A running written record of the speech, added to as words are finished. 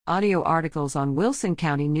Audio articles on Wilson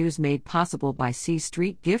County News made possible by C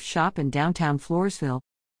Street Gift Shop in downtown Floresville.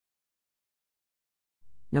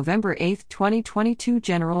 November 8, 2022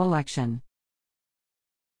 General Election.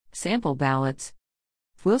 Sample ballots.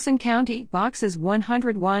 Wilson County, boxes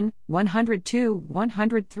 101, 102,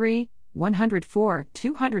 103, 104,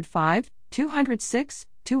 205, 206,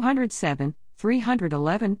 207,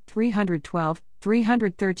 311, 312,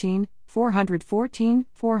 313, 414,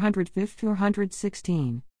 415,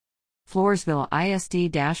 416. Floresville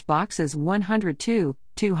ISD-boxes 102,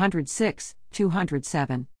 206,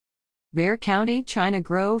 207. Bexar County, China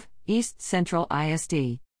Grove, East Central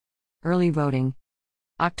ISD. Early voting.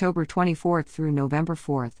 October 24 through November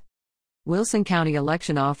 4. Wilson County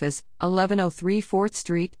Election Office, 1103 4th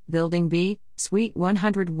Street, Building B, Suite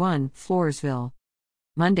 101, Floresville.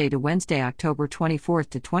 Monday to Wednesday, October 24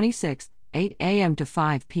 to 26, 8 a.m. to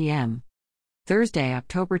 5 p.m. Thursday,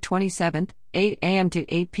 October 27, 8 a.m.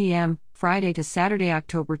 to 8 p.m., Friday to Saturday,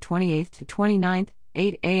 October 28 to 29,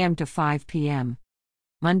 8 a.m. to 5 p.m.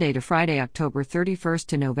 Monday to Friday, October 31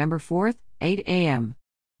 to November 4, 8 a.m.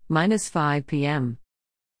 - 5 p.m.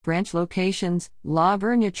 Branch locations: La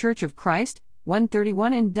Vernia Church of Christ,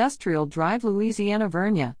 131 Industrial Drive, Louisiana,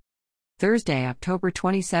 Vernia. Thursday, October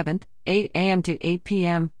 27, 8 a.m. to 8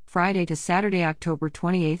 p.m., Friday to Saturday, October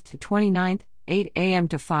 28 to 29, 8 a.m.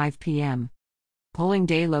 to 5 p.m. Polling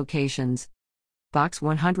day locations: Box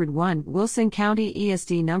 101, Wilson County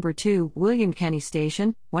ESD No. 2, William Kenny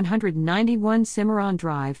Station, 191 Cimarron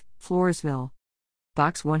Drive, Floresville.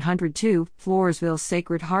 Box 102, Floresville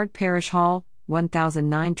Sacred Heart Parish Hall,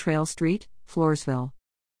 1009 Trail Street, Floresville.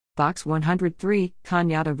 Box 103,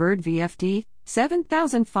 Cañada Verde VFD,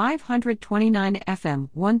 7529 FM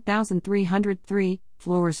 1303,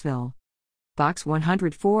 Floresville. Box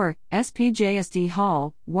 104, SPJSD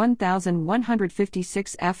Hall,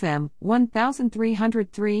 1156 FM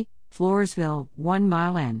 1303, Floresville, 1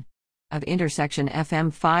 mile N. Of intersection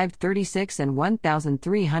FM 536 and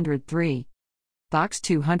 1303. Box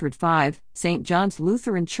 205, St. John's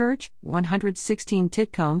Lutheran Church, 116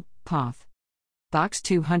 Titcomb, Poth. Box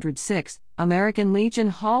 206, American Legion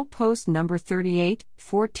Hall Post No. 38,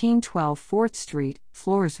 1412 4th Street,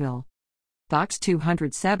 Floresville. Box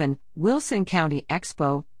 207, Wilson County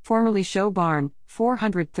Expo, formerly Show Barn,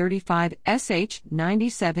 435 SH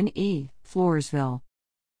 97E, Floresville.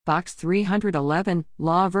 Box 311,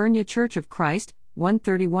 La Vernia Church of Christ,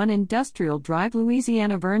 131 Industrial Drive,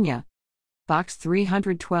 Louisiana, Vernia. Box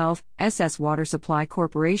 312, SS Water Supply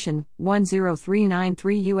Corporation,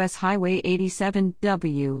 10393 U.S. Highway 87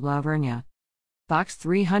 W, La Vernia. Box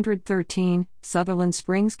 313, Sutherland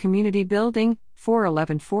Springs Community Building,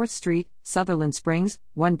 411 4th Street, Sutherland Springs,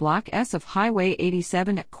 1 Block S of Highway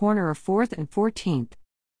 87 at corner of 4th and 14th.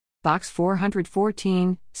 Box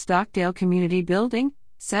 414, Stockdale Community Building,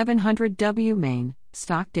 700 W Main,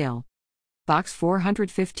 Stockdale. Box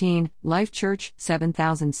 415, Life Church,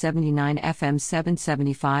 7079 FM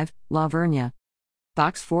 775, La Vernia.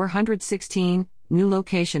 Box 416, New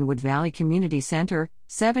Location Wood Valley Community Center,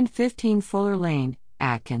 715 Fuller Lane,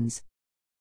 Atkins.